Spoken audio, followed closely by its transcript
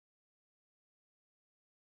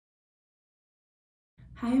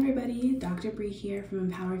Hi everybody, Dr. Bree here from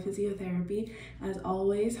Empower Physiotherapy. As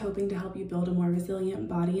always, hoping to help you build a more resilient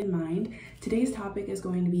body and mind. Today's topic is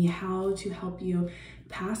going to be how to help you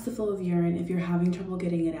pass the flow of urine if you're having trouble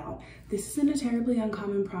getting it out. This isn't a terribly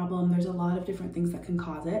uncommon problem. There's a lot of different things that can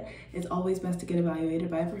cause it. It's always best to get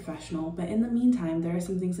evaluated by a professional, but in the meantime, there are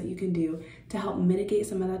some things that you can do to help mitigate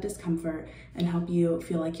some of that discomfort and help you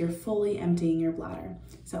feel like you're fully emptying your bladder.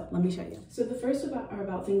 So let me show you. So the first are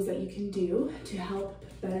about things that you can do to help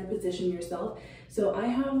better position yourself. So I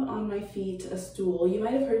have on my feet a stool. You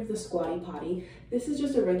might have heard of the squatty potty. This is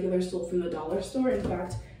just a regular stool from the dollar store. In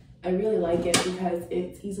fact, I really like it because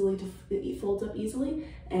it folds up easily.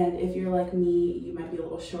 And if you're like me, you might be a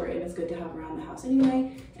little short and it's good to have around the house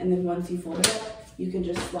anyway. And then once you fold it up, you can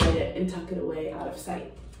just slide it and tuck it away out of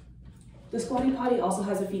sight. The squatty potty also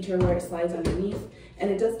has a feature where it slides underneath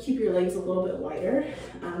and it does keep your legs a little bit wider.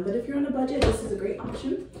 But if you're on a budget, this is a great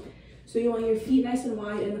option. So you want your feet nice and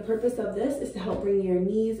wide, and the purpose of this is to help bring your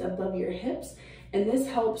knees above your hips. And this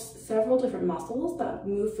helps several different muscles that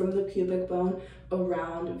move from the pubic bone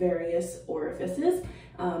around various orifices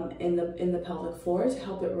in the pelvic floor to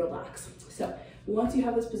help it relax. So once you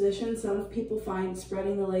have this position, some people find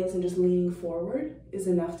spreading the legs and just leaning forward is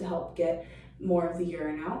enough to help get more of the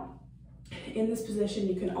urine out. In this position,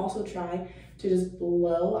 you can also try to just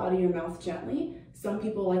blow out of your mouth gently. Some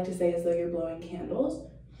people like to say as though you're blowing candles.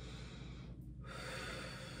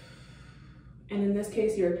 And in this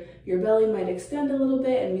case, your belly might extend a little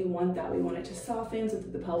bit, and we want that. We want it to soften so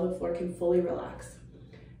that the pelvic floor can fully relax.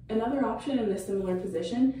 Another option in a similar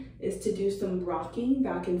position is to do some rocking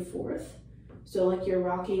back and forth. So like you're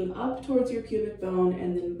rocking up towards your pubic bone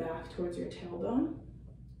and then back towards your tailbone.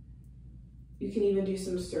 You can even do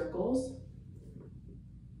some circles,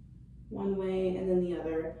 one way and then the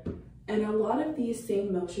other. And a lot of these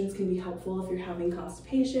same motions can be helpful if you're having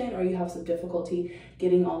constipation or you have some difficulty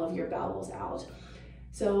getting all of your bowels out.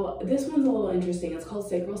 So this one's a little interesting. It's called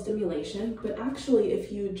sacral stimulation, but actually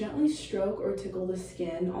if you gently stroke or tickle the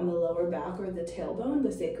skin on the lower back or the tailbone,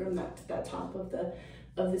 the sacrum, that top of the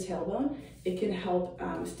tailbone, it can help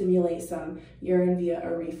stimulate some urine via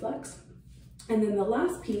a reflex. And then the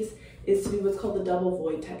last piece is to do what's called the double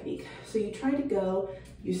void technique. So you try to go,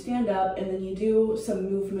 you stand up, and then you do some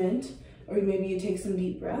movement, or maybe you take some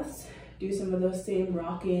deep breaths, do some of those same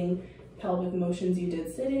rocking pelvic motions you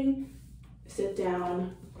did sitting, sit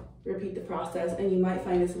down, repeat the process, and you might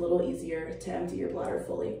find it's a little easier to empty your bladder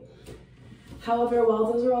fully. However,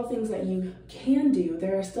 while those are all things that you can do,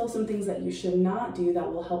 there are still some things that you should not do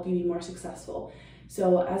that will help you be more successful.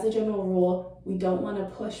 So as a general rule, we don't want to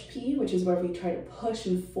push pee, which is where we try to push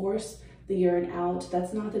and force the urine out.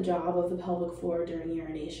 That's not the job of the pelvic floor during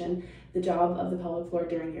urination. The job of the pelvic floor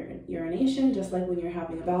during urination, just like when you're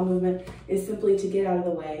having a bowel movement, is simply to get out of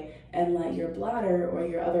the way and let your bladder or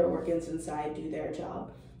your other organs inside do their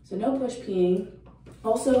job. So no push peeing.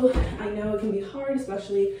 Also, I know it can be hard,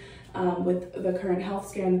 especially with the current health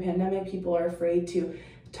scare and the pandemic. People are afraid to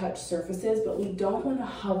touch surfaces, but we don't want to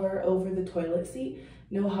hover over the toilet seat.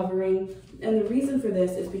 No hovering. And the reason for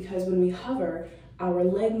this is because when we hover, our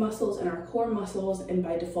leg muscles and our core muscles, and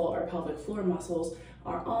by default our pelvic floor muscles,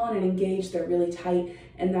 are on and engaged. They're really tight,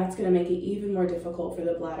 and that's going to make it even more difficult for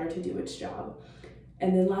the bladder to do its job.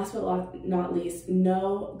 And then last but not least,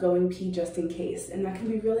 no going pee just in case. And that can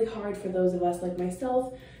be really hard for those of us like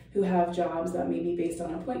myself who have jobs that may be based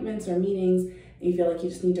on appointments or meetings, and you feel like you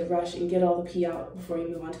just need to rush and get all the pee out before you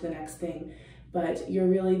move on to the next thing. But you're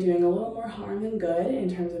really doing a little more harm than good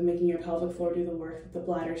in terms of making your pelvic floor do the work that the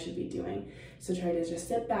bladder should be doing. So try to just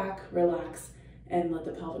sit back, relax, and let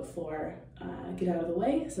the pelvic floor get out of the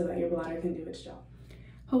way so that your bladder can do its job.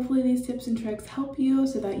 Hopefully these tips and tricks help you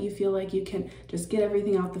so that you feel like you can just get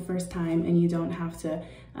everything out the first time and you don't have to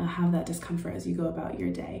have that discomfort as you go about your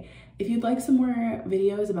day. If you'd like some more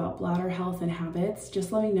videos about bladder health and habits,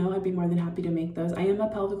 just let me know. I'd be more than happy to make those. I am a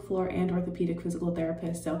pelvic floor and orthopedic physical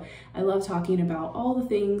therapist, so I love talking about all the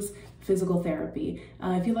things physical therapy.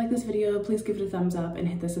 If you like this video, please give it a thumbs up and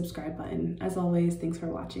hit the subscribe button. As always, thanks for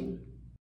watching.